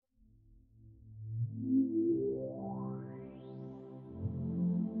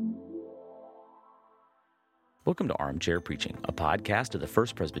Welcome to Armchair Preaching, a podcast of the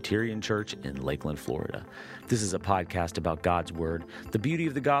First Presbyterian Church in Lakeland, Florida. This is a podcast about God's Word, the beauty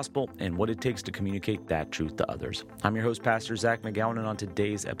of the gospel, and what it takes to communicate that truth to others. I'm your host, Pastor Zac McGowan, and on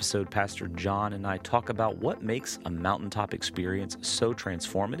today's episode, Pastor John and I talk about what makes a mountaintop experience so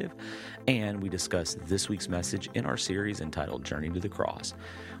transformative, and we discuss this week's message in our series entitled Journey to the Cross.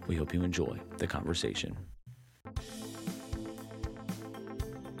 We hope you enjoy the conversation.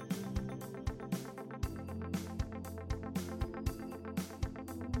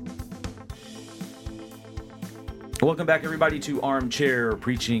 Welcome back, everybody, to Armchair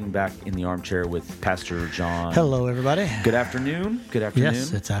Preaching, back in the armchair with Pastor John. Hello, everybody. Good afternoon. Good afternoon.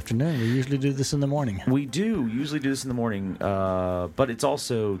 Yes, it's afternoon. We usually do this in the morning. We do usually do this in the morning, but it's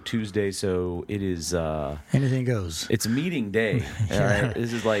also Tuesday, so it is... Anything goes. It's meeting day. Yeah. Right?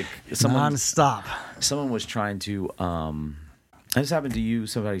 This is like... Non-stop. Someone was trying to... this happened to you.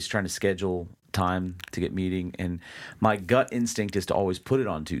 Somebody's trying to schedule time to get meeting, and my gut instinct is to always put it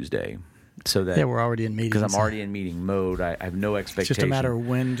on Tuesday. So that we're already in meetings. Because I'm already in meeting mode. I have no expectation. It's just a matter of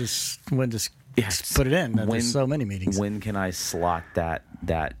when to put it in. There's so many meetings. When can I slot that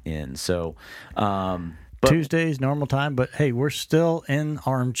in? So, Tuesdays, normal time, but hey, we're still in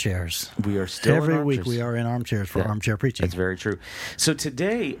armchairs. We are still Every in armchairs. week we are in armchairs for Armchair Preaching. That's very true. So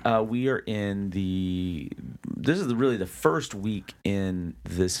today we are in this is really the first week in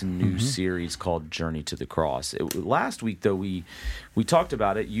this new series called Journey to the Cross. Last week, though, we talked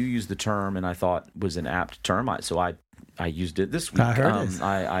about it. You used the term, and I thought was an apt term. So I used it this week. I heard it.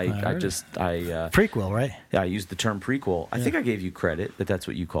 Prequel, right? Yeah, I used the term prequel. I think I gave you credit that's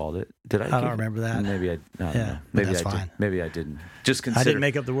what you called it. Did I? I don't remember that. Maybe I don't know. Maybe that's I fine. did. Maybe I didn't. Just consider. I didn't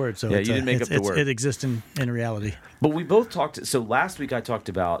make up the word. So yeah, you didn't make up the word. It exists in reality. But we both talked. So last week I talked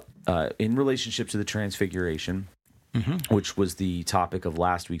about in relationship to the Transfiguration. Mm-hmm. Which was the topic of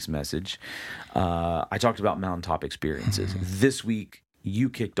last week's message. I talked about mountaintop experiences. Mm-hmm. This week, you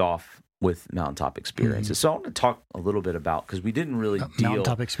kicked off with mountaintop experiences. Mm-hmm. So I want to talk a little bit about, because we didn't really deal...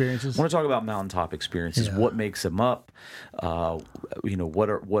 Mountaintop experiences? I want to talk about mountaintop experiences. Yeah. What makes them up? What are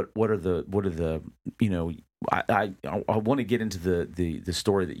the I want to get into the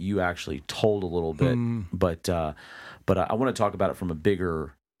story that you actually told a little bit, but I want to talk about it from a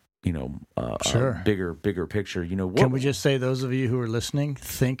bigger... sure. bigger picture. Can we just say, those of you who are listening,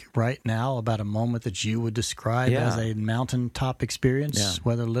 think right now about a moment that you would describe as a mountaintop experience,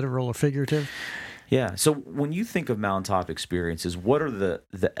 whether literal or figurative? Yeah. So when you think of mountaintop experiences, what are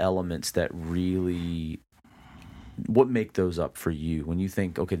the elements that really, what make those up for you? When you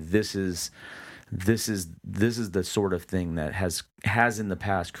think, okay, this is the sort of thing that has in the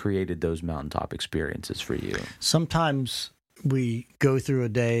past created those mountaintop experiences for you. Sometimes we go through a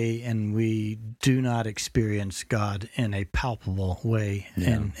day and we do not experience God in a palpable way,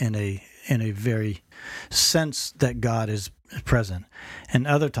 and in a very sense that God is present. And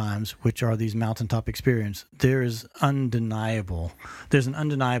other times, which are these mountaintop experiences, there's an undeniable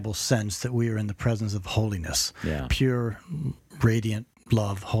sense that we are in the presence of holiness, pure, radiant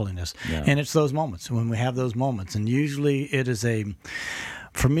love, holiness. Yeah. And it's those moments, when we have those moments. And usually it is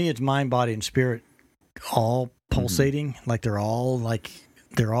for me, it's mind, body, and spirit all pulsating, like they're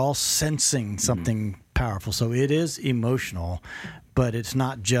all sensing something powerful. So it is emotional, but it's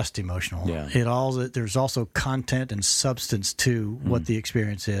not just emotional. Yeah. There's also content and substance to what the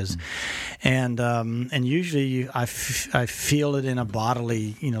experience is, and usually I feel it in a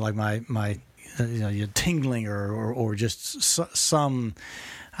bodily, like my you're tingling or just some.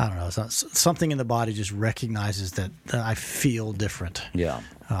 I don't know. Something in the body just recognizes that I feel different. Yeah.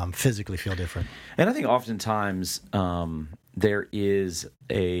 Physically feel different. And I think oftentimes there is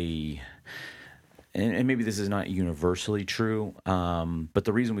and maybe this is not universally true, but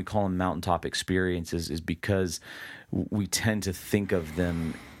the reason we call them mountaintop experiences is because we tend to think of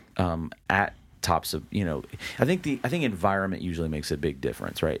them at tops of, I think environment usually makes a big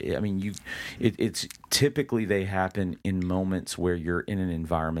difference, right? I mean, it's typically they happen in moments where you're in an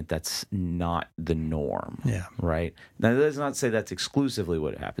environment that's not the norm, right? Now, that does not say that's exclusively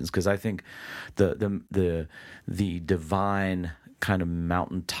what happens, because I think the divine kind of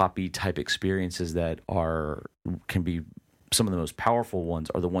mountaintop-y type experiences that can be some of the most powerful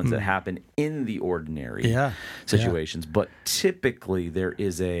ones are the ones that happen in the ordinary situations, but typically there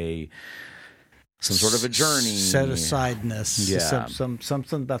is some sort of a journey, set-asideness,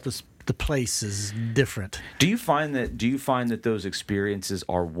 something about the place is different. Do you find that those experiences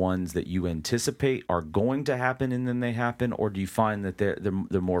are ones that you anticipate are going to happen and then they happen, or do you find that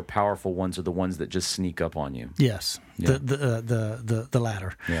the more powerful ones are the ones that just sneak up on you? Yes, the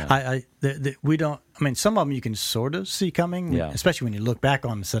latter. Yeah. We don't. I mean, some of them you can sort of see coming, especially when you look back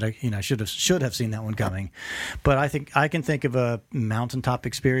on and said, I should have seen that one coming. But I think I can think of a mountaintop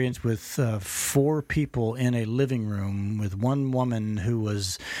experience with 4 people in a living room with one woman who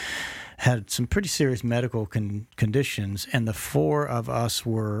had some pretty serious medical conditions, and the 4 of us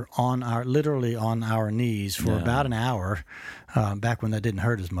were literally on our knees for about an hour, back when that didn't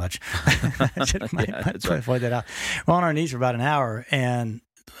hurt as much. Might point that out. We're on our knees for about an hour, and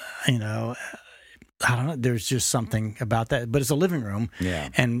I don't know. There's just something about that, but it's a living room. Yeah.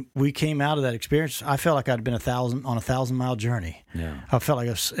 And we came out of that experience. I felt like I'd been on a 1,000-mile journey. Yeah. I felt like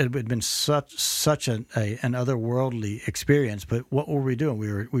it had been such an otherworldly experience. But what were we doing?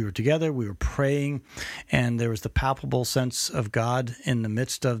 We were together. We were praying, and there was the palpable sense of God in the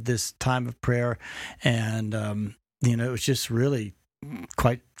midst of this time of prayer, and it was just really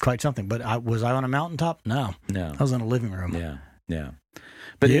quite something. But was I on a mountaintop? No. I was in a living room. Yeah.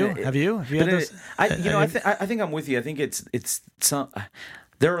 But have you had this? I think I'm with you. I think it's some.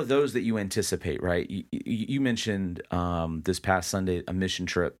 There are those that you anticipate, right? You mentioned this past Sunday a mission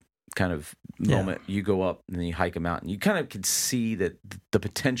trip kind of moment. You go up and then you hike a mountain. You kind of could see that the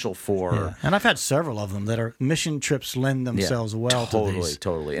potential for. Yeah. And I've had several of them that are mission trips lend themselves well to these.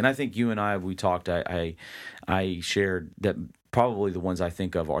 Totally. And I think you and we talked. I shared that. Probably the ones I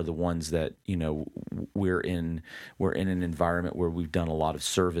think of are the ones that we're in an environment where we've done a lot of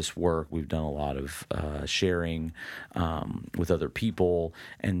service work, we've done a lot of sharing with other people,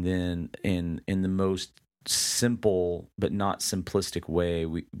 and then in the most simple but not simplistic way,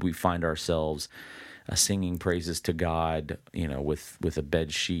 we find ourselves singing praises to God, with a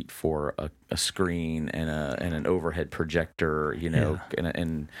bed sheet for a screen and an overhead projector,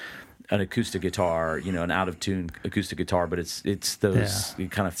 and an acoustic guitar, an out of tune acoustic guitar, but it's those, it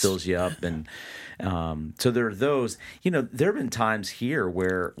kind of fills you up. And so there are those, there have been times here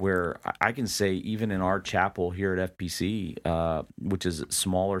where I can say, even in our chapel here at FPC, which is a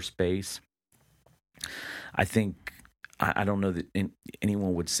smaller space, I think, I don't know that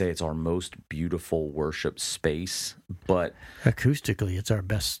anyone would say it's our most beautiful worship space, but acoustically, it's our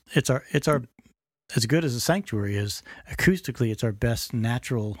best. It's our as good as the sanctuary is, acoustically, it's our best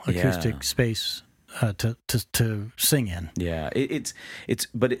natural acoustic space to sing in. Yeah,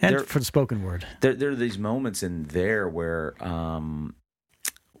 for the spoken word. There are these moments in there where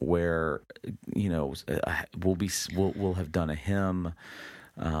we'll have done a hymn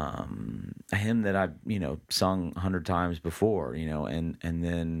that I've sung 100 times before, and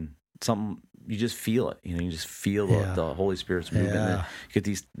then something. You just feel it, you just feel the Holy Spirit's moving. And you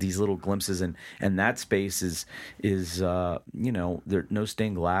get these little glimpses, and that space is there no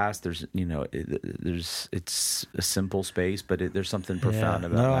stained glass. There's it's a simple space, but there's something profound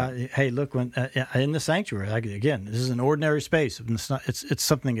about that. Hey, look, when in the sanctuary, again, this is an ordinary space. It's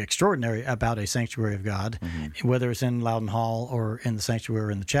something extraordinary about a sanctuary of God, whether it's in Loudon Hall or in the sanctuary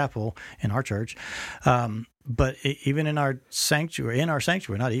or in the chapel in our church. But even in our sanctuary,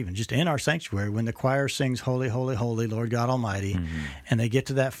 not even, just in our sanctuary, when the choir sings "Holy, Holy, Holy, Lord God Almighty," and they get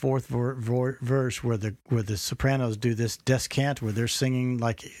to that 4th verse where the sopranos do this descant, where they're singing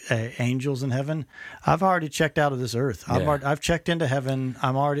like angels in heaven, I've already checked out of this earth. I've checked into heaven.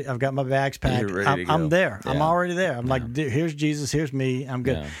 I've got my bags packed. I'm there. Yeah. I'm already there. I'm like, here's Jesus. Here's me. I'm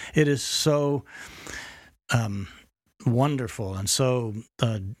good. Yeah. It is so wonderful and so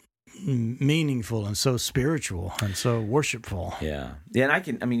meaningful and so spiritual and so worshipful.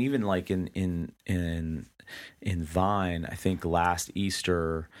 And even like in Vine, I think last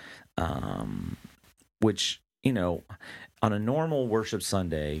Easter, which on a normal worship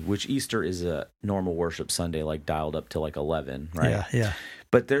Sunday, which Easter is a normal worship Sunday, like dialed up to like 11, right? Yeah.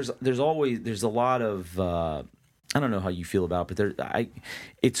 But there's a lot of I don't know how you feel about it, but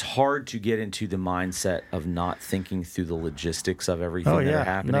it's hard to get into the mindset of not thinking through the logistics of everything that are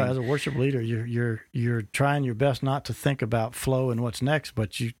happening. No, as a worship leader, you're trying your best not to think about flow and what's next,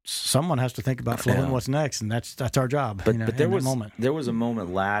 but someone has to think about flow and what's next, and that's our job. But there was a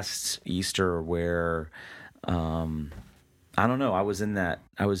moment last Easter where I don't know. I was in that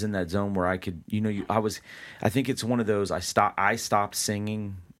zone where I could, I think it's one of those. I stopped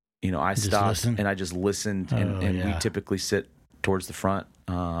singing. I stopped and I just listened, and we typically sit towards the front,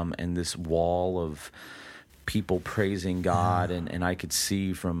 and this wall of people praising God, and I could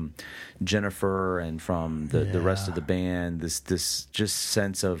see from Jennifer and from the rest of the band this just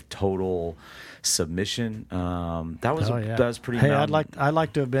sense of total submission. That was pretty. Hey, I'd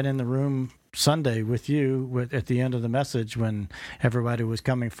like to have been in the room Sunday with you at the end of the message when everybody was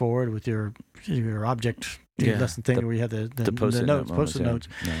coming forward with your object lesson thing where you had the post-it notes.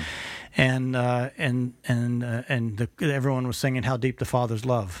 Yeah. everyone was singing "How Deep the Father's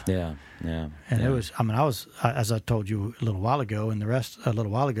Love." Yeah. And it was. I mean, as I told you a little while ago,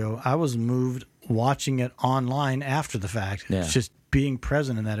 I was moved watching it online after the fact. Yeah. It's just being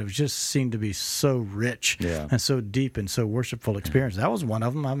present in that. It just seemed to be so rich and so deep and so worshipful experience. That was one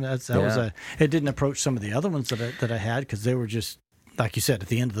of them. I mean, it didn't approach some of the other ones that I had, because they were just, like you said, at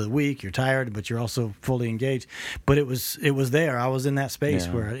the end of the week, you're tired, but you're also fully engaged. But it was there. I was in that space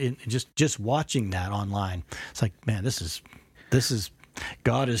where just watching that online, it's like, man, this is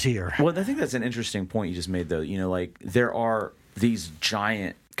God is here. Well, I think that's an interesting point you just made, though. Like there are these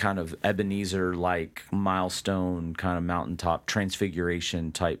giant kind of Ebenezer-like milestone kind of mountaintop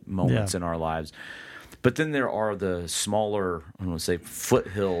transfiguration type moments in our lives. But then there are the smaller, I don't want to say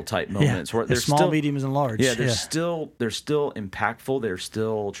foothill type moments where they're small, still, mediums, and large. Yeah, they're still impactful. They're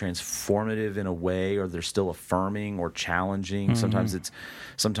still transformative in a way, or they're still affirming or challenging. Mm-hmm.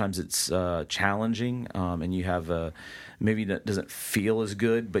 Sometimes it's challenging, and you have maybe that doesn't feel as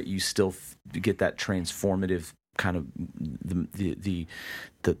good, but you still get that transformative kind of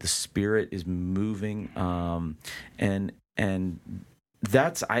the spirit is moving, and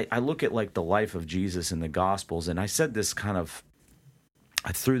that's I look at like the life of Jesus in the Gospels, and I said this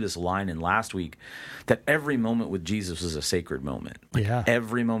I threw this line in last week that every moment with Jesus was a sacred moment.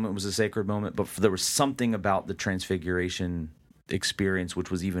 Every moment was a sacred moment, but there was something about the transfiguration experience which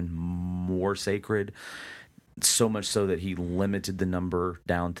was even more sacred. So much so that he limited the number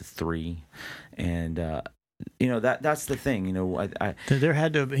down to 3, and that's the thing. There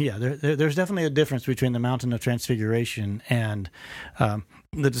had to be, there's definitely a difference between the mountain of transfiguration and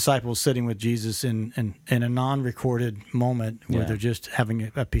the disciples sitting with Jesus in a non-recorded moment where they're just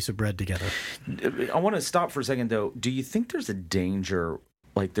having a piece of bread together. I want to stop for a second, though. Do you think there's a danger,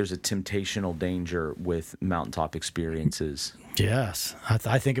 like there's a temptational danger with mountaintop experiences? Yes,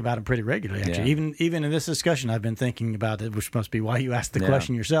 I think about it pretty regularly, actually. Yeah. Even in this discussion, I've been thinking about it, which must be why you asked the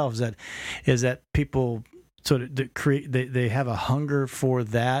question yourselves. Is that people sort of they have a hunger for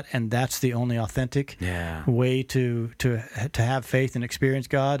that, and that's the only authentic way to have faith and experience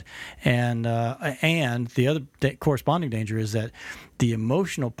God. And the other corresponding danger is that the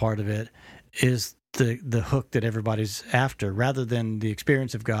emotional part of it is the hook that everybody's after, rather than the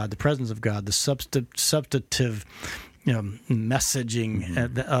experience of God, the presence of God, the substantive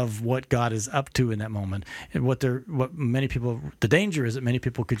messaging of what God is up to in that moment. And the danger is that many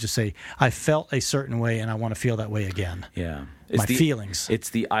people could just say, I felt a certain way and I want to feel that way again. Yeah. Feelings. It's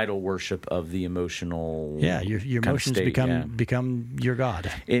the idol worship of the emotional. Yeah, your emotions become your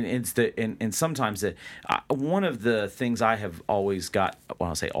God. And sometimes one of the things I have always got, well,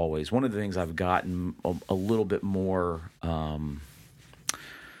 I'll say always, one of the things I've gotten a little bit more, I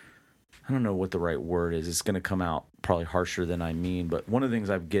don't know what the right word is. It's going to come out probably harsher than I mean, but one of the things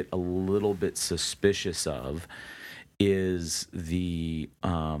I get a little bit suspicious of is the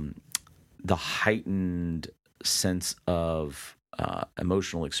heightened sense of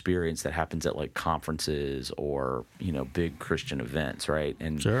emotional experience that happens at like conferences or big Christian events, right?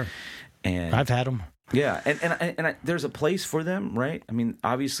 And sure, and I've had them. Yeah, and there's a place for them, right? I mean,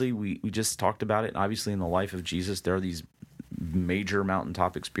 obviously we just talked about it. Obviously, in the life of Jesus, there are these major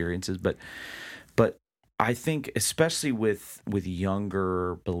mountaintop experiences, but I think especially with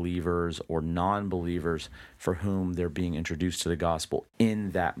younger believers or non-believers for whom they're being introduced to the gospel in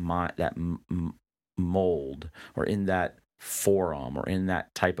that mold or in that forum or in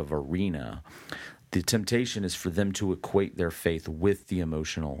that type of arena, the temptation is for them to equate their faith with the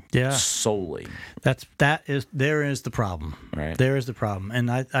emotional solely. There is the problem. Right. There is the problem. And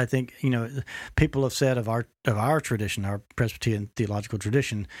I think, people have said of our tradition, our Presbyterian theological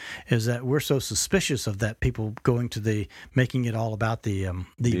tradition, is that we're so suspicious of that, people going to making it all about the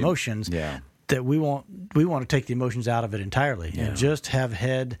emotions, that we want to take the emotions out of it entirely and just have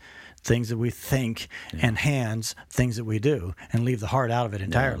head, things that we think, and hands, things that we do, and leave the heart out of it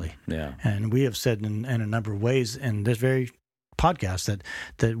entirely. Yeah. And we have said in a number of ways in this very podcast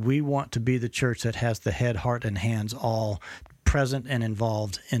that we want to be the church that has the head, heart, and hands all present and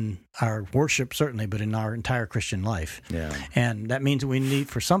involved in our worship, certainly, but in our entire Christian life. Yeah. And that means that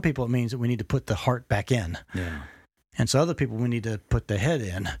for some people, it means that we need to put the heart back in. Yeah. And so other people, we need to put the head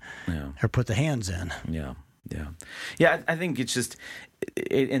in or put the hands in. Yeah. Yeah. I think it's just,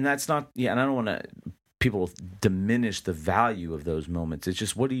 and that's not, and I don't want to, people diminish the value of those moments. It's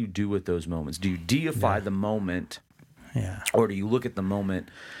just, what do you do with those moments? Do you deify the moment? Yeah. Or do you look at the moment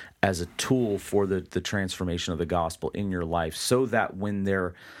as a tool for the transformation of the gospel in your life, so that when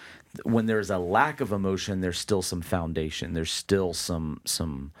when there's a lack of emotion, there's still some foundation. There's still some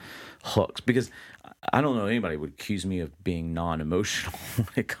hooks, because I don't know anybody would accuse me of being non-emotional when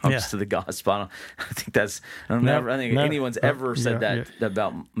it comes to the gospel. I think anyone's ever said that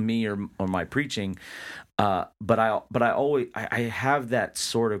about me or my preaching. But I always have that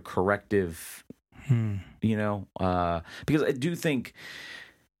sort of corrective, because I do think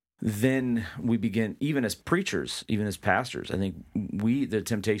then we begin, even as preachers, even as pastors, I think the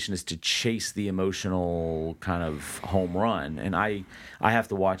temptation is to chase the emotional kind of home run. And I have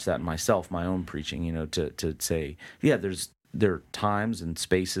to watch that myself, my own preaching, to say, there are times and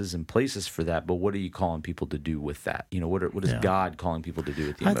spaces and places for that, but what are you calling people to do with that? What is God calling people to do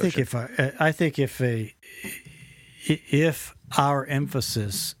with the emotion? I think if our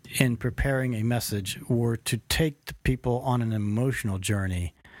emphasis in preparing a message were to take the people on an emotional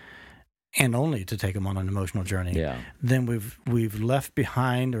journey, and only to take them on an emotional journey, then we've left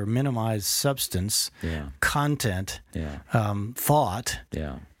behind or minimized substance, content, thought,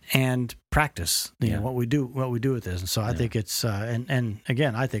 and practice. What we do with this. And so I think it's and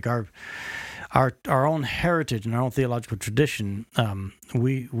again, I think our own heritage and our own theological tradition,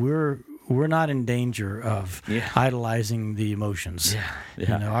 we're not in danger of idolizing the emotions.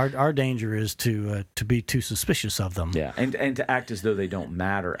 Our danger is to be too suspicious of them. And to act as though they don't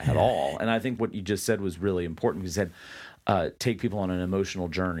matter at all. And I think what you just said was really important. You said take people on an emotional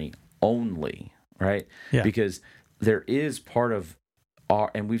journey only, right? Because there is part of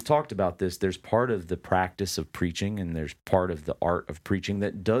and we've talked about this, there's part of the practice of preaching and there's part of the art of preaching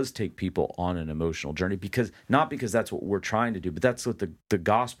that does take people on an emotional journey, not because that's what we're trying to do, but that's what the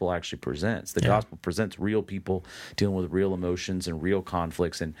gospel actually presents. The gospel presents real people dealing with real emotions and real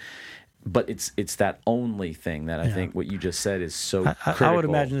conflicts, but it's that only thing that I think what you just said is so critical. I would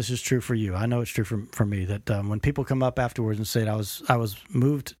imagine this is true for you. I know it's true for me, that when people come up afterwards and say, I was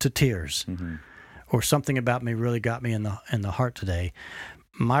moved to tears, or something about me really got me in the heart today,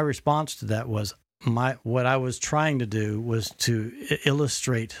 my response to that was, what I was trying to do was to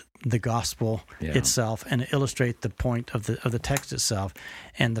illustrate the gospel itself and illustrate the point of the text itself,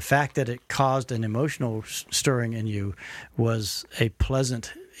 and the fact that it caused an emotional stirring in you was a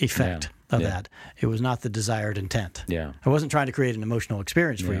pleasant effect of that. It was not the desired intent. I wasn't trying to create an emotional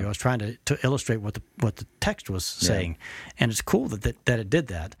experience for you. I was trying to illustrate what the text was saying, and it's cool that it did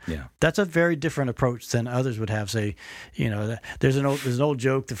that. That's a very different approach than others would have. Say, there's an old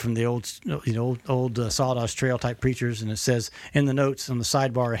joke from the old Sawdust Trail type preachers, and it says in the notes on the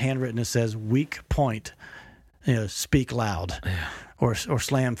sidebar, handwritten, it says, "Weak point, speak loud." Or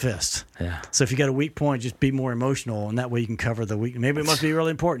slam fists. So if you got a weak point, just be more emotional, and that way you can cover the weak. Maybe it must be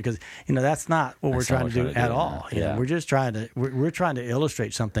really important, because that's not what we're trying to do at all. We're just trying to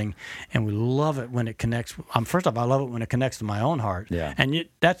illustrate something, and we love it when it connects. First off, I love it when it connects to my own heart, and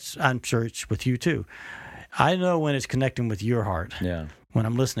I'm sure it's with you too. I know when it's connecting with your heart. When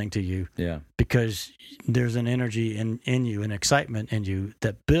I'm listening to you, because there's an energy in you, an excitement in you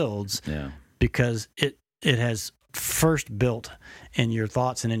that builds, because it has first built in your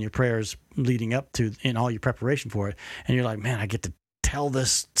thoughts and in your prayers leading up to, in all your preparation for it, and you're like, man, I get to tell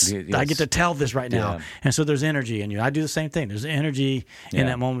this. I get to tell this right now, and so there's energy in you. I do the same thing. There's energy in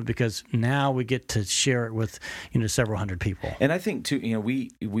that moment, because now we get to share it with several hundred people. And I think too,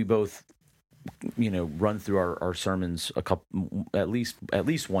 we both run through our sermons at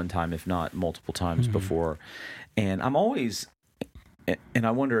least one time, if not multiple times before, and I'm always. And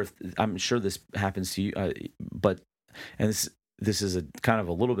I wonder I'm sure this happens to you, this is a kind of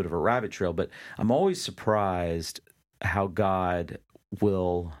a little bit of a rabbit trail, but I'm always surprised how God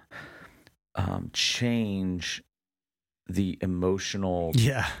will change the emotional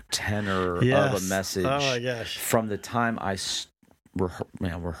tenor of a message from the time I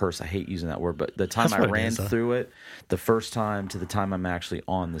rehearse. I hate using that word, but the time I ran through it the first time to the time I'm actually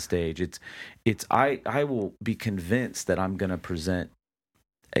on the stage, I will be convinced that I'm going to present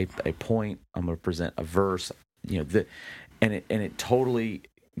a point, I'm going to present a verse, and it totally,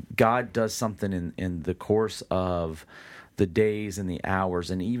 God does something in the course of the days and the hours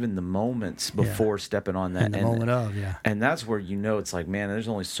and even the moments before stepping on that. And that's where it's like, man, there's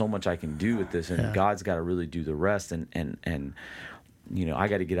only so much I can do with this, and God's got to really do the rest, and I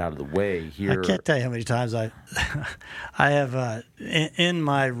got to get out of the way here. I can't tell you how many times I have in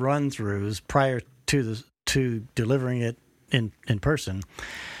my run-throughs prior to delivering it in person,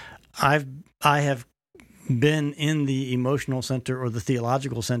 I have been in the emotional center or the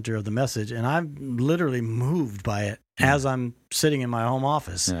theological center of the message, and I'm literally moved by it as I'm sitting in my home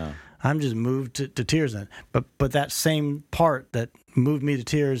office. I'm just moved to tears. But that same part that moved me to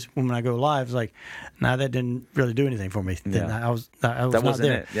tears when I go live is like, nah, that didn't really do anything for me. Then I was that not wasn't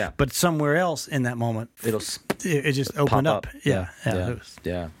there. it. Yeah. But somewhere else in that moment, it just opened up. Yeah.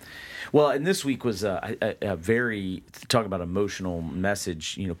 Well, and this week was a very, talk about emotional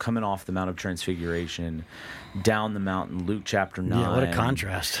message, coming off the Mount of Transfiguration, down the mountain, Luke chapter 9. Yeah, what a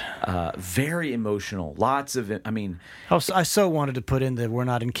contrast. Very emotional. Lots of, I so wanted to put in the "we're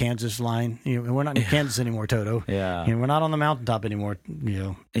not in Kansas" line. We're not in Kansas anymore, Toto. Yeah. We're not on the mountaintop anymore.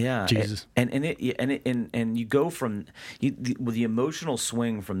 Yeah. Jesus. And you go from with the emotional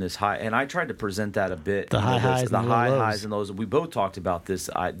swing from this high, and I tried to present that a bit. The high highs and lows. We both talked about this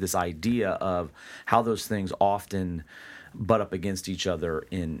idea of how those things often butt up against each other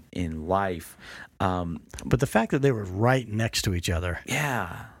in life. But the fact that they were right next to each other.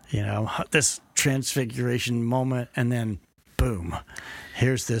 Yeah. This transfiguration moment, and then boom,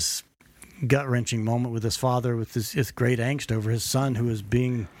 here's this gut-wrenching moment with his father with his great angst over his son who is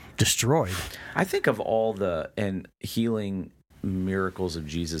being destroyed. I think of all the healing miracles of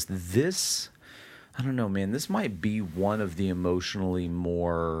Jesus, this, I don't know, man, this might be one of the emotionally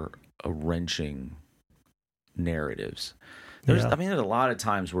more wrenching narratives. There's a lot of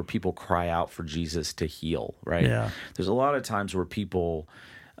times where people cry out for Jesus to heal, right? Yeah. There's a lot of times where people,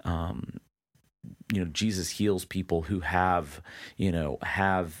 Jesus heals people who have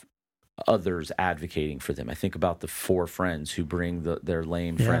others advocating for them. I think about the 4 friends who bring their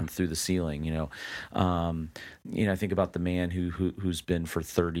lame friend through the ceiling. I think about the man who's been for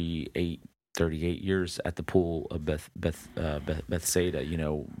 38 years at the pool of Bethsaida,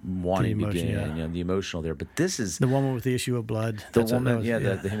 wanting to begin, the emotional there. But this is the woman with the issue of blood. The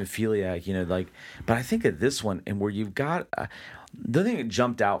hemophiliac, but I think of this one, and where you've got the thing that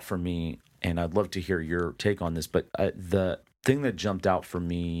jumped out for me, and I'd love to hear your take on this, but the thing that jumped out for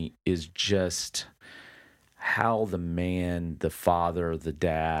me is just how the man, the father, the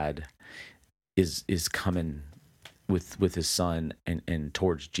dad is coming with his son and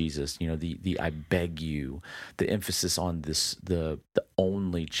towards Jesus. The I beg you, the emphasis on this, the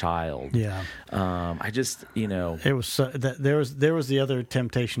only child. Yeah. I just, it was there was the other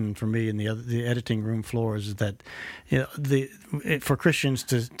temptation for me in the editing room floor is that for Christians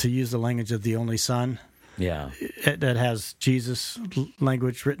to use the language of the only son. Yeah, that has Jesus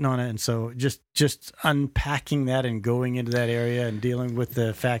language written on it, and so just unpacking that and going into that area and dealing with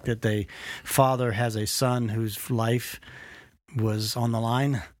the fact that the father has a son whose life was on the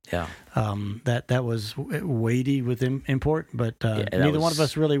line. Yeah, that was weighty with import, but neither one of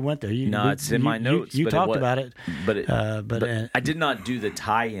us really went there. It's in my notes. You talked about it, but I did not do the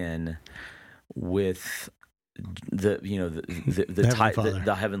tie-in with the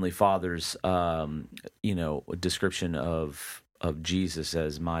Heavenly Father's description of Jesus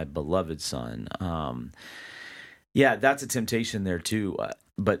as my beloved son. That's a temptation there too.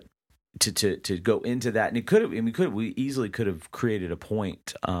 But to go into that, and we easily could have created a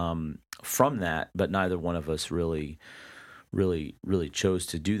point from that, but neither one of us really chose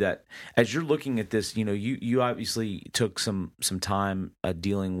to do that. As you're looking at this, you obviously took some time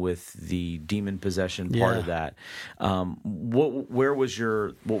dealing with the demon possession part of that. What was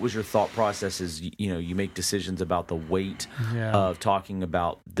your thought process as you make decisions about the weight of talking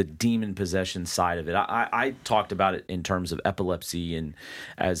about the demon possession side of it? I talked about it in terms of epilepsy and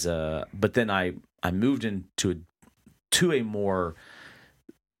but then I moved into a more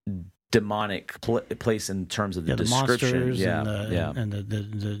demonic place in terms of the description, and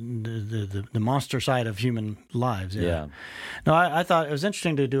the monster side of human lives. No, I thought it was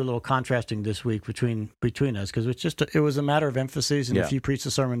interesting to do a little contrasting this week between us, because it was a matter of emphasis. And if you preach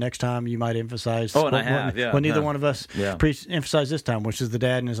the sermon next time, you might emphasize. Oh, and I have. When neither one of us emphasized this time, which is the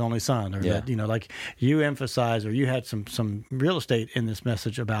dad and his only son, or that like you emphasize, or you had some real estate in this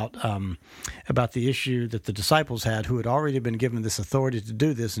message about the issue that the disciples had, who had already been given this authority to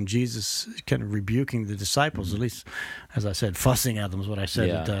do this, and Jesus kind of rebuking the disciples, at least, as I said, fussing at them is what I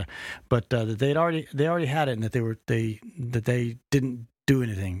said. But that they already had it, and that they didn't do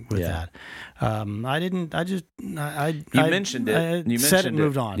anything with that. I didn't. You mentioned it. You said it and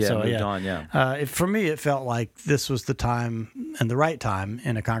moved on. For me, it felt like this was the time and the right time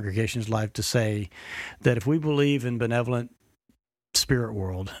in a congregation's life to say that if we believe in benevolent spirit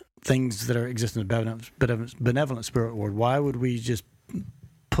world, things that exist in the benevolent spirit world, why would we just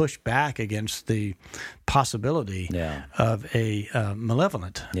push back against the possibility of a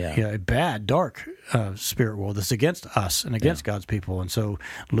malevolent, a bad, dark spirit world that's against us and against God's people? And so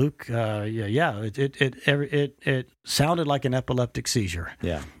Luke, it sounded like an epileptic seizure.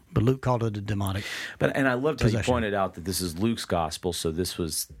 But Luke called it a demonic. And I loved how you possession. pointed out that this is Luke's gospel. So this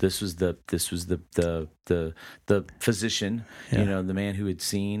was the physician, Yeah. the man who had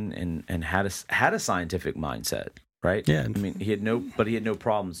seen and had a scientific mindset, right? Yeah. I mean, he had no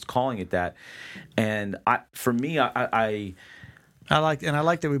problems calling it that. And I like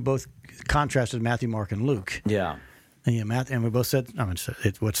that we both contrasted Matthew, Mark, and Luke. yeah. And we both said,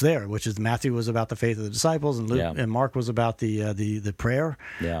 it's what's there, which is Matthew was about the faith of the disciples, and Luke and Mark was about the prayer,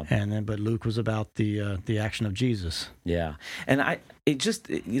 but Luke was about the action of Jesus. Yeah, and this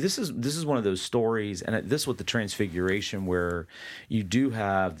is one of those stories, and this with the Transfiguration, where you do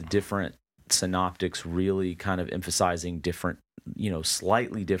have the different synoptics really kind of emphasizing different,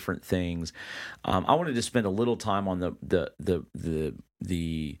 slightly different things. I wanted to spend a little time on the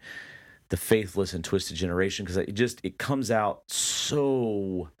faithless and twisted generation, because it comes out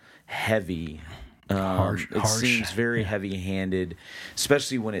so heavy. Harsh. Seems very heavy-handed,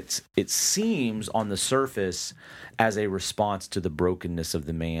 especially when it seems on the surface as a response to the brokenness of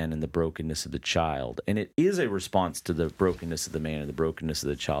the man and the brokenness of the child. And it is a response to the brokenness of the man and the brokenness of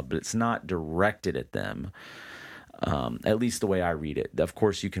the child, but it's not directed at them. At least the way I read it. Of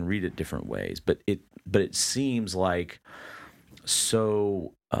course, you can read it different ways, but it seems like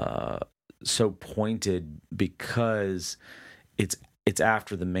so pointed, because it's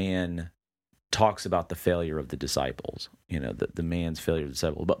after the man talks about the failure of the disciples, the man's failure of the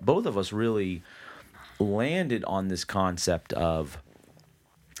disciples. But both of us really landed on this concept of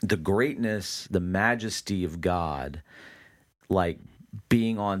the greatness, the majesty of God, like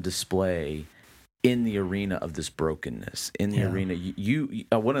being on display in the arena of this brokenness, in the arena. You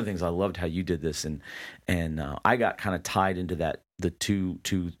one of the things I loved how you did this, and I got kind of tied into that, the two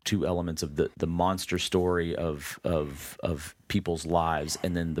elements of the monster story of people's lives,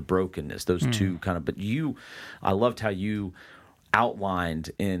 and then the brokenness. Those two kind of. But I loved how you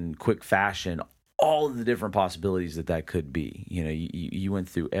outlined in quick fashion all of the different possibilities that could be. You went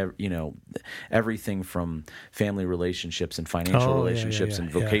through everything from family relationships and financial relationships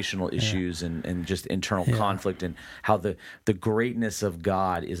and vocational issues and just internal conflict, and how the greatness of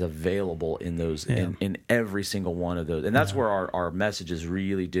God is available in those in every single one of those. And that's where our messages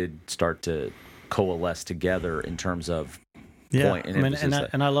really did start to coalesce together in terms of point and emphasis.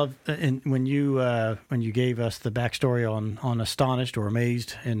 And I love when you gave us the backstory on astonished or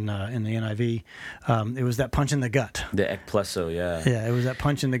amazed in the NIV. It was that punch in the gut. The ekplesso, yeah, it was that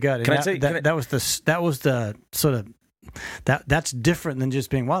punch in the gut. Can And I say that was the sort of that's different than just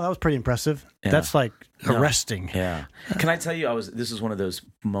being, wow, that was pretty impressive. Yeah. That's like arresting. Yeah. Can I tell you, this is one of those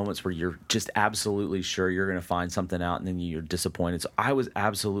moments where you're just absolutely sure you're going to find something out, and then you're disappointed. So I was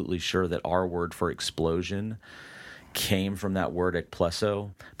absolutely sure that our word for explosion came from that word ekplesso,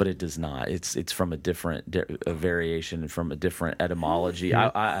 but it does not. It's from a variation from a different etymology.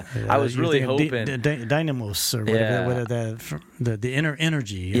 I was really hoping dynamos or whatever the inner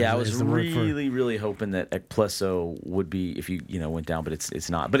energy. Yeah, I was really hoping that ekplesso would be, if you went down, but it's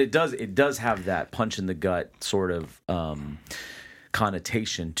not. But it does have that punch in the gut sort of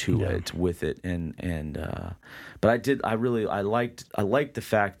connotation to it with it, but I liked the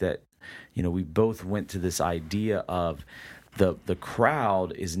fact that we both went to this idea of the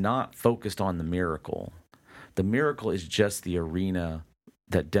crowd is not focused on the miracle. The miracle is just the arena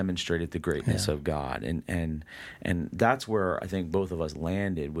that demonstrated the greatness of God. And that's where I think both of us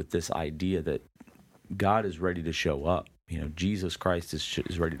landed with this idea that God is ready to show up. Jesus Christ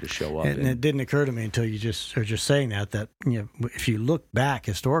is ready to show up. And it didn't occur to me until you just are just saying that if you look back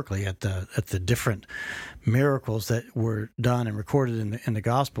historically at the different miracles that were done and recorded in the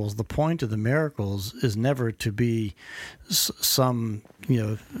Gospels, the point of the miracles is never to be some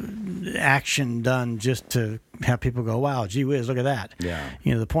action done just to have people go, wow, gee whiz, look at that. Yeah.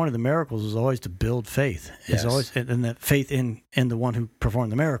 The point of the miracles is always to build faith. Yes. It's always, and that faith in the one who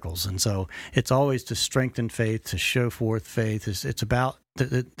performed the miracles. And so it's always to strengthen faith, to show forth faith. It's about,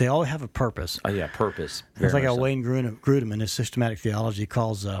 they all have a purpose. Oh yeah, purpose. It's like how Wayne Grudem in his systematic theology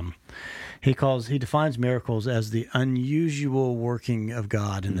he defines miracles as the unusual working of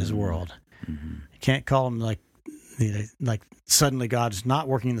God in this world. Mm-hmm. You can't call them like suddenly God's not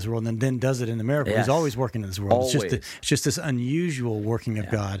working in this world and then does it in the miracle. Yes. He's always working in this world. Always. It's just this unusual working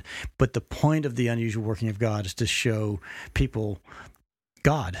of God. But the point of the unusual working of God is to show people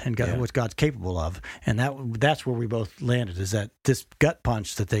God and what God's capable of. And that's where we both landed, is that this gut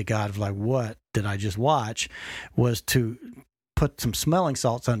punch that they got of like, what did I just watch, was to put some smelling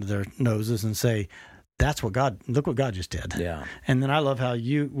salts under their noses and say, that's look what God just did. Yeah. And then I love how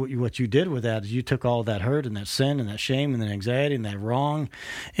what you did with that is you took all that hurt and that sin and that shame and that anxiety and that wrong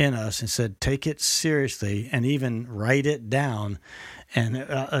in us and said, take it seriously and even write it down. And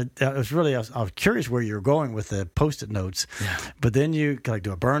that was really, I was curious where you were going with the Post-it notes. Yeah. But then you like,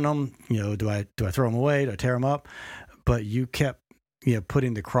 do I burn them? Do I throw them away? Do I tear them up? But you kept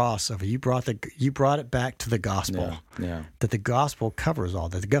putting the cross over. You brought it back to the gospel. Yeah. That the gospel covers all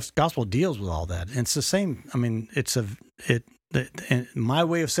that. The gospel deals with all that. And it's the same. I mean, and my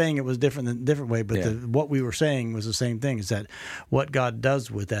way of saying it was different way, but what we were saying was the same thing. Is that what God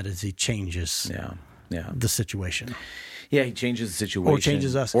does with that is He changes the situation. Yeah, He changes the situation. Or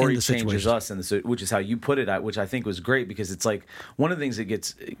changes us or in He the changes situation. us in the, which is how you put it, which I think was great, because it's like one of the things that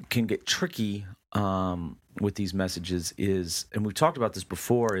can get tricky with these messages is, and we've talked about this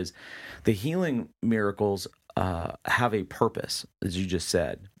before, is the healing miracles have a purpose, as you just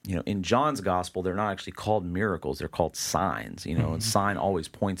said. In John's gospel, they're not actually called miracles; they're called signs. And sign always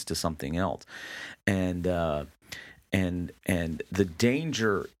points to something else, and the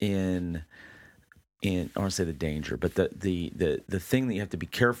danger in I don't want to say the danger, but the thing that you have to be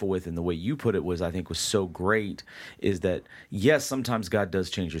careful with, and the way you put it was so great, is that yes, sometimes God does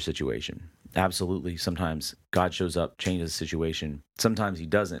change your situation. Absolutely, sometimes God shows up, changes the situation. Sometimes He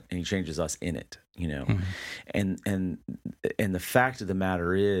doesn't, and He changes us in it. And the fact of the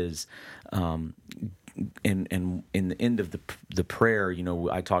matter is, and in the end of the prayer,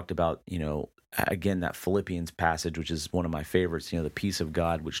 I talked about again, that Philippians passage, which is one of my favorites, the peace of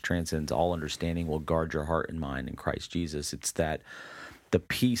God, which transcends all understanding, will guard your heart and mind in Christ Jesus. It's that the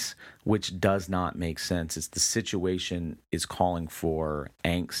peace which does not make sense. It's the situation is calling for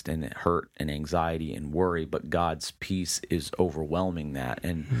angst and hurt and anxiety and worry, but God's peace is overwhelming that.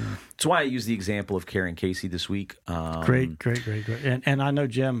 And that's why I use the example of Karen Casey this week. Great. And I know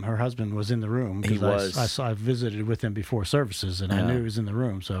Jim, her husband, was in the room. He was. I visited with him before services, and I knew he was in the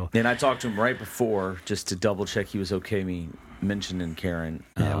room. So, and I talked to him right before just to double check he was okay me mentioning Karen.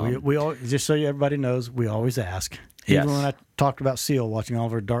 Yeah, we all, just so everybody knows, we always ask. Yes. Even when I talked about Seal, watching all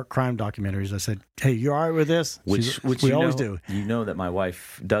of her dark crime documentaries, I said, "Hey, you all right with this?" Which we always do. That my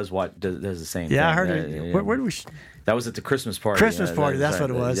wife does the same thing. Yeah, I heard it. Where do we? That was at the Christmas party. Christmas party. That's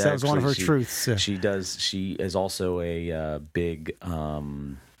what it was. That was one of her truths. She does. She is also a big.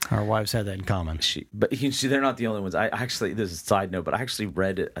 Our wives had that in common. But they're not the only ones. I actually, this is a side note, but I actually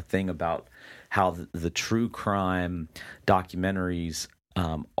read a thing about how the true crime documentaries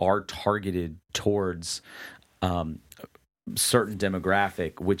are targeted towards certain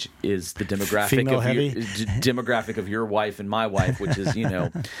demographic, which is the demographic of your wife and my wife, which is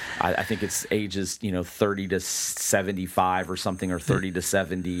I think it's ages 30 to 75 or something, or 30 to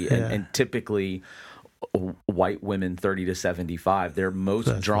 70, and typically white women 30 to 75, they're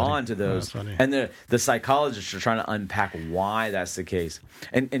most drawn to those. And the psychologists are trying to unpack why that's the case.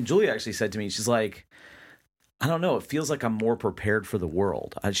 And Julia actually said to me, she's like, I don't know. It feels like I'm more prepared for the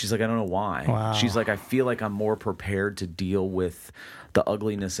world. She's like, I don't know why. Wow. She's like, I feel like I'm more prepared to deal with the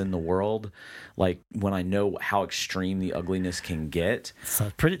ugliness in the world, like when I know how extreme the ugliness can get.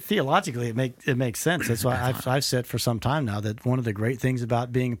 So pretty theologically, it makes sense. That's why I've said for some time now that one of the great things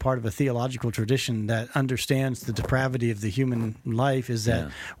about being a part of a theological tradition that understands the depravity of the human life is that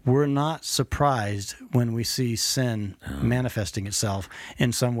we're not surprised when we see sin manifesting itself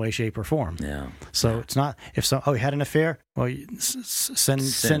in some way, shape, or form. Yeah. So it's not he had an affair. Well,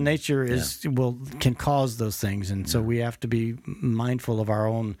 sin nature can cause those things, and so we have to be mindful of our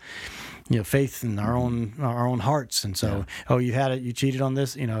own, faith and our own hearts. And so, you had it, you cheated on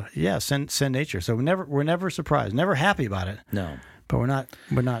this, sin nature. So we're never surprised, never happy about it. No, but we're not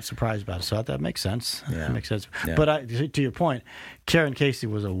surprised about it. So that makes sense. Yeah. That makes sense. Yeah. But to your point, Karen Casey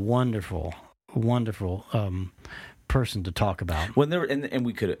was a wonderful person to talk about. When there and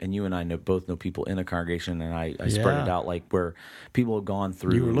we could, and you and I both know people in a congregation, and I spread it out like where people have gone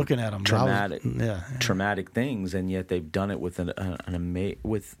through. You were looking at them, traumatic things, and yet they've done it with an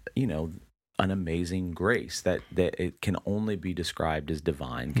amazing grace that it can only be described as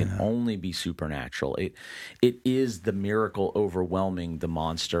divine, can only be supernatural. It is the miracle overwhelming the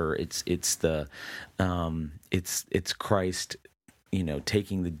monster. It's Christ.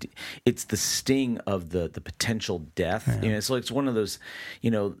 Taking it's the sting of the potential death. So it's one of those,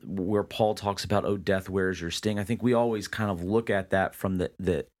 where Paul talks about, "Oh, death, where's your sting?" I think we always kind of look at that from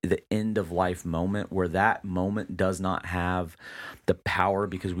the end of life moment, where that moment does not have the power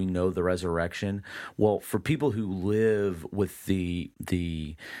because we know the resurrection. Well, for people who live with the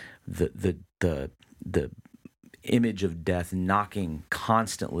image of death knocking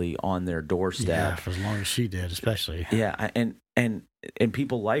constantly on their doorstep, for as long as she did, especially. Yeah, and and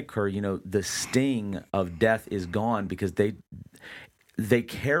people like her, the sting of death is gone because they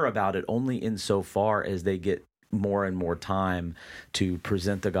care about it only insofar as they get more and more time to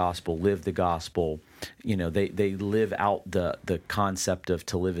present the gospel, live the gospel. They live out the concept of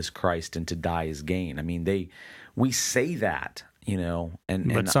to live as Christ and to die as gain. I mean, we say that,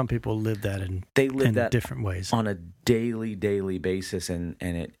 but some people live that in different ways on a daily basis, and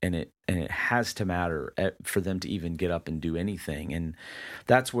it has to matter for them to even get up and do anything. And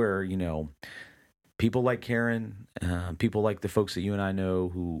that's where, people like Karen, people like the folks that you and I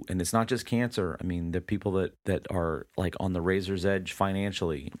know and it's not just cancer. I mean, the people that are like on the razor's edge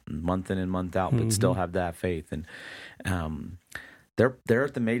financially, month in and month out, but still have that faith. And they're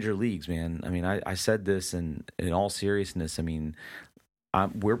at the major leagues, man. I mean, I said this in all seriousness. I mean,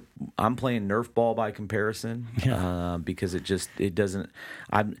 I'm playing Nerf ball by comparison, because it doesn't.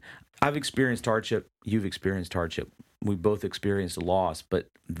 I've experienced hardship. You've experienced hardship. We both experienced loss, but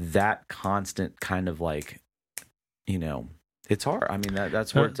that constant kind of like, it's hard. I mean,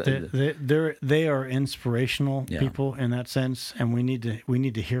 that's where they are inspirational people in that sense, and we need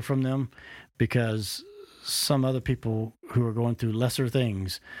to hear from them, because some other people who are going through lesser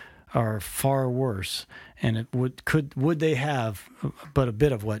things are far worse, and would they have but a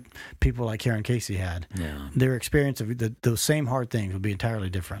bit of what people like Karen Casey had? Yeah, their experience of those same hard things would be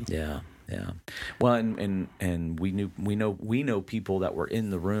entirely different. Yeah. Well, and we know people that were in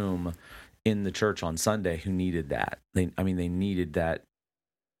the room in the church on Sunday who needed that. They needed that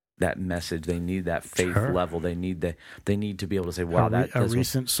message. They need that faith level. They need to be able to say, "Wow, a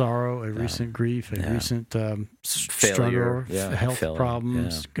recent sorrow, a recent grief, a recent struggle, health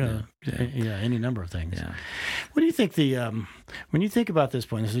problems, any number of things." Yeah. What do you think when you think about this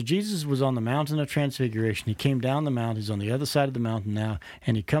point? So Jesus was on the mountain of transfiguration. He came down the mountain. He's on the other side of the mountain now,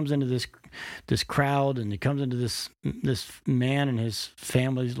 and he comes into this crowd, and he comes into this man and his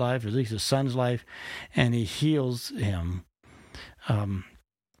family's life, or at least his son's life, and he heals him.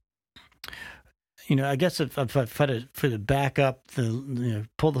 I guess if I had to back up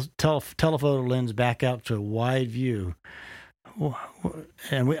pull the telephoto lens back out to a wide view,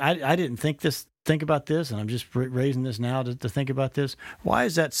 and I didn't think about this, and I'm just raising this now to think about this. Why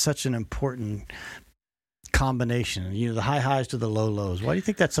is that such an important combination? The high highs to the low lows. Why do you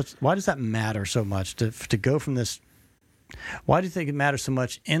think why does that matter so much to go from this? Why do you think it matters so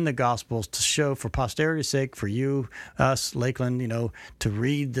much in the Gospels to show, for posterity's sake, for you, us, Lakeland, to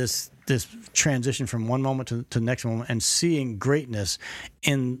read this transition from one moment to the next moment and seeing greatness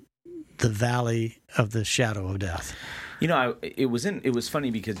in the valley of the shadow of death? It was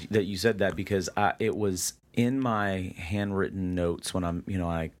funny because that you said that, because it was in my handwritten notes when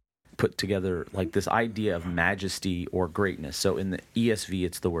I put together like this idea of majesty or greatness. So in the ESV,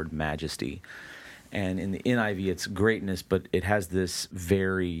 it's the word majesty. And in the NIV, it's greatness, but it has this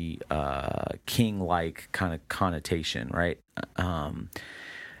very king-like kind of connotation, right?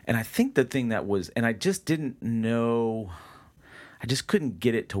 And I think the thing that was, and I just didn't know, I just couldn't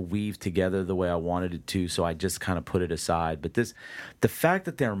get it to weave together the way I wanted it to, so I just kind of put it aside. But the fact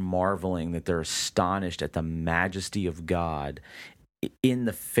that they're marveling, that they're astonished at the majesty of God in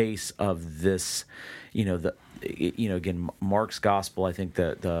the face of this, again, Mark's gospel, I think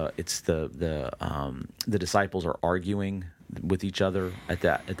the disciples are arguing with each other at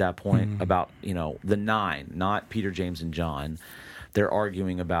that point about the 9, not Peter, James, and John. They're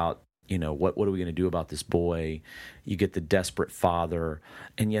arguing about what are we going to do about this boy? You get the desperate father,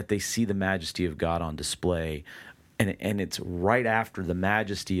 and yet they see the majesty of God on display. And it's right after the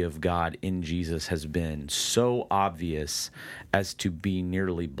majesty of God in Jesus has been so obvious as to be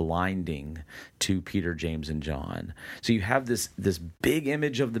nearly blinding to Peter, James, and John. So you have this big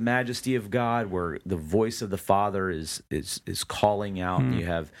image of the majesty of God where the voice of the Father is calling out. And you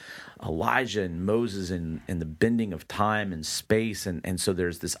have Elijah and Moses and the bending of time and space, and so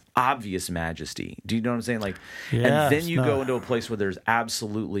there's this obvious majesty. Do you know what I'm saying? And then you go into a place where there's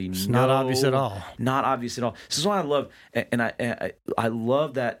absolutely not obvious at all. Not obvious at all. This is why I love, and I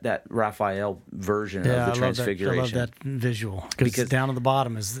love that Raphael version of the Transfiguration. I love that visual because down at the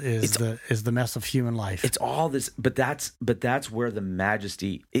bottom is the mess of human life. It's all this, but that's where the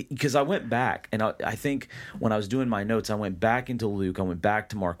majesty. Because I went back, and I think when I was doing my notes, I went back into Luke, I went back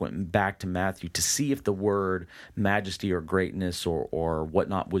to Mark, went back to Matthew to see if the word majesty or greatness or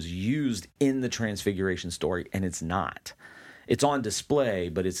whatnot was used in the Transfiguration story, and it's not. It's on display,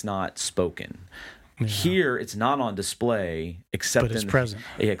 but it's not spoken. Yeah. Here, it's not on display, except but it's present,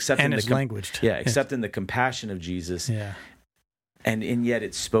 except and in it's languaged. Yeah, except in the compassion of Jesus. Yeah. And yet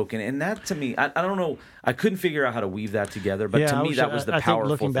it's spoken. And that, to me, I don't know, I couldn't figure out how to weave that together, but to me that was the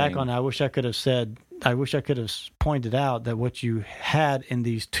powerful thing. Looking back on it, I wish I could have said I wish I could have pointed out that what you had in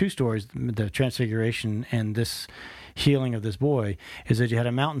these two stories, the Transfiguration and this healing of this boy, is that you had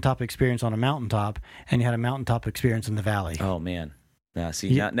a mountaintop experience on a mountaintop, and you had a mountaintop experience in the valley. Oh man. Yeah, see,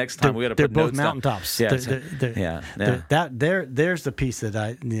 next time we got to put they're both notes mountaintops. Yeah, there's the piece that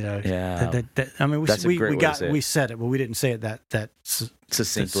I, Yeah. I mean, That's a great way to say it. we said it, but we didn't say it that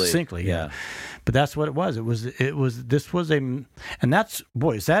succinctly. Yeah. But that's what it was. This was and that's,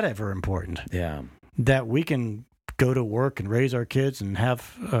 boy, is that ever important? Yeah. That we can go to work and raise our kids and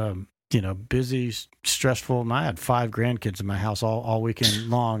have, busy, stressful. I had 5 grandkids in my house all weekend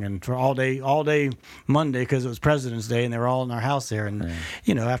long, and for all day Monday, because it was President's Day, and they were all in our house there. And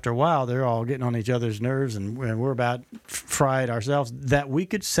after a while, they're all getting on each other's nerves, and we're about fried ourselves. That we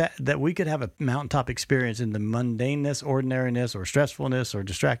could have a mountaintop experience in the mundaneness, ordinariness, or stressfulness, or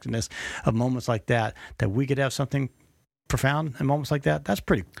distractedness of moments like that. That we could have something profound in moments like that. That's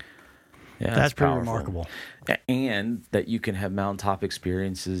pretty. Yeah, that's pretty powerful. remarkable. And that you can have mountaintop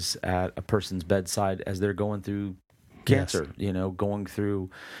experiences at a person's bedside as they're going through cancer, going through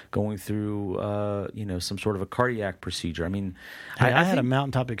some sort of a cardiac procedure. I mean, I had a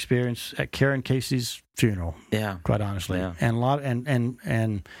mountaintop experience at Karen Casey's funeral. Yeah, quite honestly, yeah. And a lot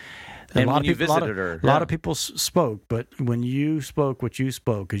of people spoke, but when you spoke what you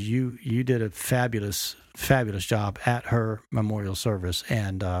spoke, because you did a fabulous job at her memorial service,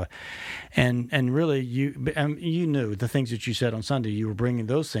 and really you knew the things that you said on Sunday. You were bringing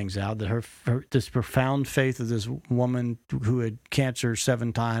those things out, that her this profound faith of this woman who had cancer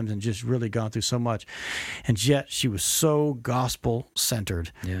 7 times and just really gone through so much, and yet she was so gospel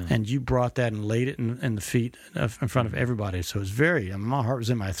centered. Yeah. And you brought that and laid it in the feet in front of everybody. So it was my heart was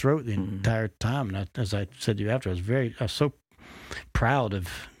in my throat the entire time. And as I said to you after, I was so proud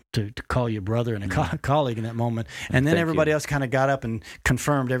to call you brother and a colleague in that moment. And then everybody else kind of got up and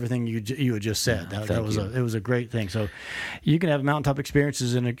confirmed everything you had just said. It was a great thing. So you can have mountaintop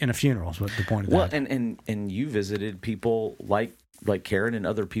experiences in a funeral. Is what the point of that. Well, and you visited people like Karen and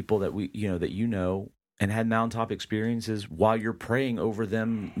other people that and had mountaintop experiences while you're praying over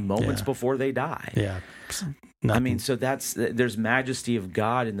them moments before they die. Yeah. I mean, so there's majesty of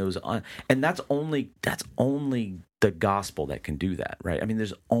God in those, and that's only the gospel that can do that, right? I mean,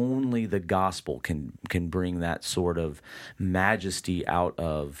 there's only the gospel can bring that sort of majesty out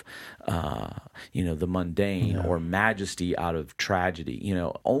of, the mundane, or majesty out of tragedy.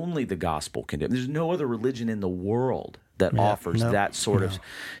 Only the gospel can do it. There's no other religion in the world that offers that sort of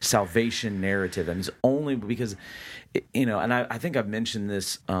salvation narrative. And it's only because, and I think I've mentioned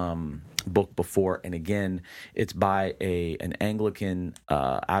this book before, and again, it's by an Anglican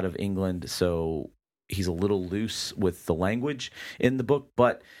out of England, so he's a little loose with the language in the book,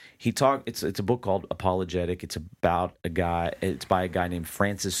 but it's a book called Apologetic. It's about it's by a guy named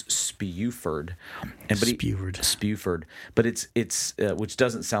Francis Spewford. Spewford. But it's which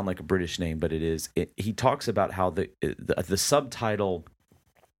doesn't sound like a British name, but it is. He talks about how the subtitle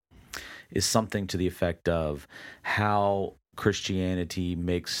is something to the effect of how Christianity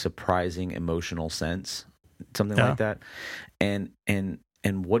makes surprising emotional sense, something like that. And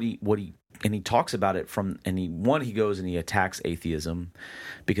what he talks about it he goes and he attacks atheism,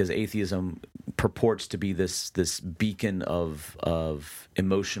 because atheism purports to be this beacon of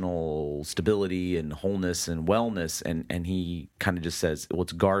emotional stability and wholeness and wellness, and he kind of just says, well,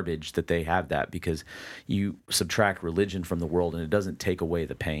 it's garbage that they have that, because you subtract religion from the world and it doesn't take away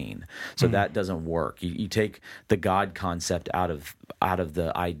the pain. So that doesn't work. You take the God concept out of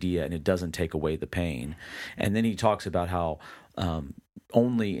the idea and it doesn't take away the pain. And then he talks about how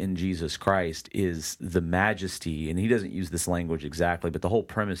only in Jesus Christ is the majesty, and he doesn't use this language exactly, but the whole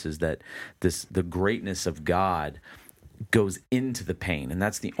premise is that the greatness of God goes into the pain, and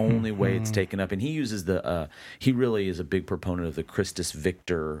that's the only way it's taken up. And he uses he really is a big proponent of the Christus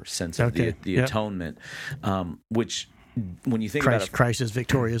Victor sense of the atonement, which, when you think about it, Christ is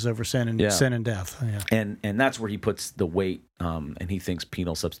victorious over sin and death. Yeah. And that's where he puts the weight, and he thinks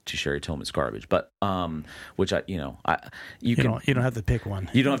penal substitutionary atonement is garbage. But which you don't have to pick one.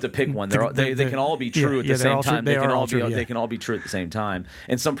 You don't have to pick one. They can all be true at the same time. They can all be true at the same time.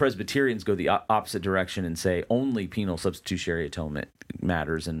 And some Presbyterians go the opposite direction and say only penal substitutionary atonement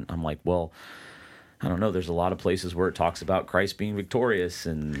matters. And I'm like, well, I don't know. There's a lot of places where it talks about Christ being victorious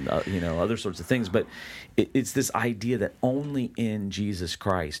and other sorts of things, but it's this idea that only in Jesus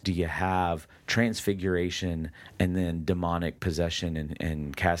Christ do you have transfiguration and then demonic possession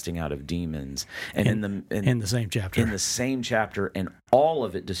and casting out of demons, and in the same chapter, and all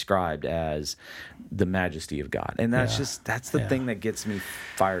of it described as the majesty of God. And that's the thing that gets me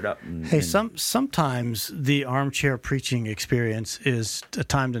fired up. Sometimes the armchair preaching experience is a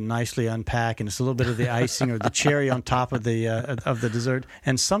time to nicely unpack, and it's a little bit of the icing or the cherry on top of the dessert.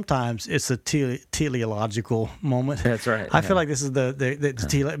 And sometimes it's a teleological moment. That's right. I feel like this is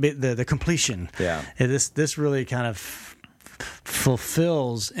the completion. Yeah. This really kind of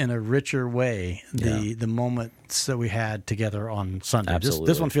fulfills in a richer way the moments that we had together on Sunday. Absolutely.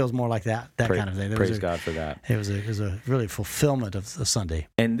 This one feels more like that kind of thing. Praise God for that. It was a really fulfillment of the Sunday.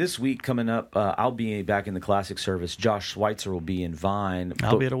 And this week coming up, I'll be back in the classic service. Josh Schweitzer will be in Vine.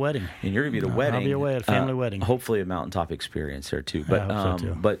 I'll be at a wedding. And you're going to be at a wedding. I'll be away at a family wedding. Hopefully a mountaintop experience there too. But I hope so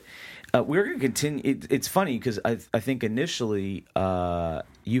too. But we're going to continue. It's funny because I think initially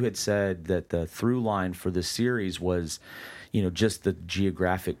you had said that the through line for this series was, just the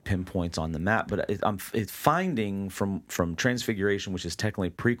geographic pinpoints on the map. But it's finding from Transfiguration, which is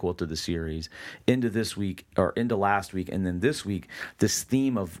technically prequel to the series, into this week or into last week, and then this week, this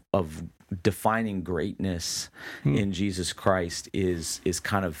theme of defining greatness in Jesus Christ is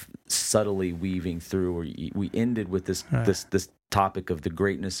kind of subtly weaving through. We ended with this topic of the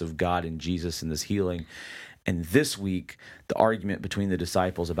greatness of God in Jesus and this healing. And this week, the argument between the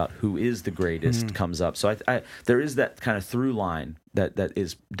disciples about who is the greatest comes up. So there is that kind of through line that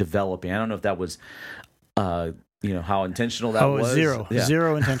is developing. I don't know if that was, how intentional that was. Zero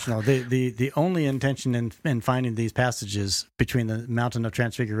intentional. The only intention in finding these passages between the Mountain of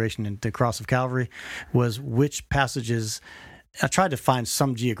Transfiguration and the Cross of Calvary was which passages. I tried to find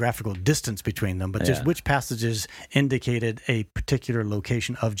some geographical distance between them, but just which passages indicated a particular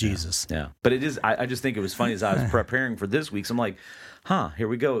location of Jesus. Yeah. But it is, I just think it was funny as I was preparing for this week. So I'm like, here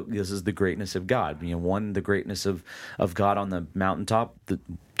we go. This is the greatness of God. One, the greatness of God on the mountaintop.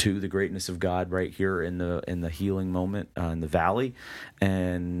 Two, the greatness of God right here in the healing moment in the valley.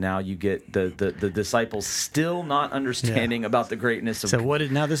 And now you get the disciples still not understanding about the greatness of God. So what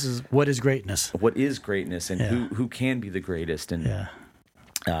is greatness? What is greatness, and who can be the greatest? And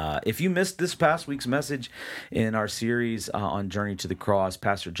if you missed this past week's message in our series on Journey to the Cross,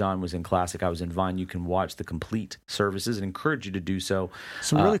 Pastor John was in Classic, I was in Vine. You can watch the complete services and encourage you to do so.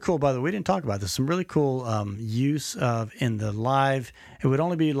 Some really cool, by the way, we didn't talk about this, some really cool use of in the live. It would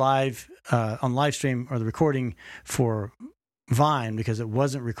only be live on live stream or the recording for Vine because it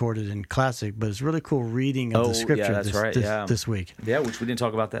wasn't recorded in Classic, but it's really cool reading of the scripture this week. Yeah, which we didn't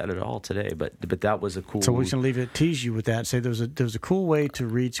talk about that at all today, but that was a cool. So we can tease you with that. Say there was a cool way to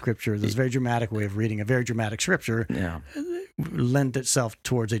read scripture. There's a very dramatic way of reading a very dramatic scripture. Yeah. Lend itself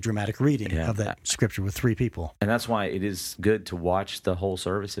towards a dramatic reading of that scripture with three people. And that's why it is good to watch the whole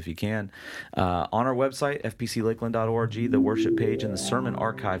service if you can. On our website, fpclakeland.org, the worship page and the sermon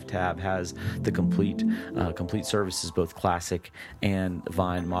archive tab has the complete services, both classic and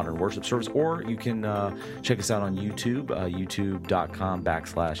Vine modern worship service. Or you can check us out on YouTube,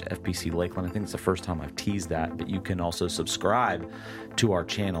 youtube.com/FPC Lakeland. I think it's the first time I've teased that, but you can also subscribe to our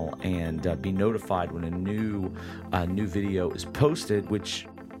channel and be notified when a new video is posted, which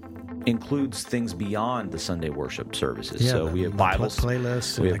includes things beyond the Sunday worship services. So we have Bible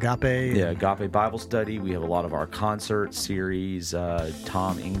playlists, Agape. Agape Bible study. We have a lot of our concert series.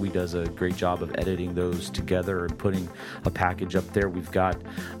 Tom Ingwe does a great job of editing those together and putting a package up there. We've got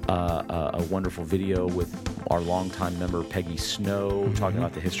a wonderful video with our longtime member Peggy Snow talking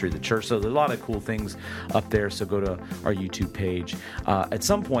about the history of the church. So there's a lot of cool things up there. So go to our YouTube page. At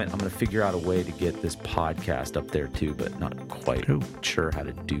some point, I'm going to figure out a way to get this podcast up there too, but not quite sure how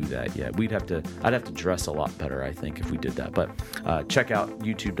to do that yet. I'd have to dress a lot better, I think, if we did that. But check out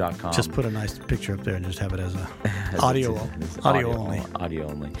youtube.com. Just put a nice picture up there and just have it as audio only.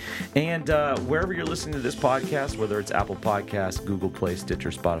 And wherever you're listening to this podcast, whether it's Apple Podcasts, Google Play,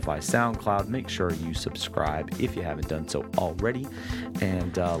 Stitcher, Spotify, SoundCloud, make sure you subscribe if you haven't done so already,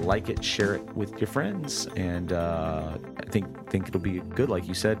 and like it, share it with your friends. And I think it'll be good, like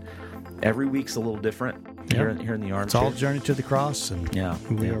you said. Every week's a little different here in the Armchair. It's all Journey to the Cross, and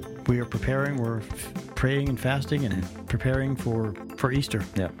we are preparing. We're praying and fasting and preparing for Easter.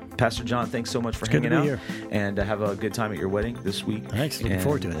 Yeah, Pastor John, thanks so much for hanging out, and have a good time at your wedding this week. Thanks, looking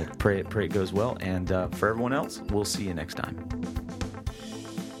forward to it. Pray it goes well, and for everyone else, we'll see you next time.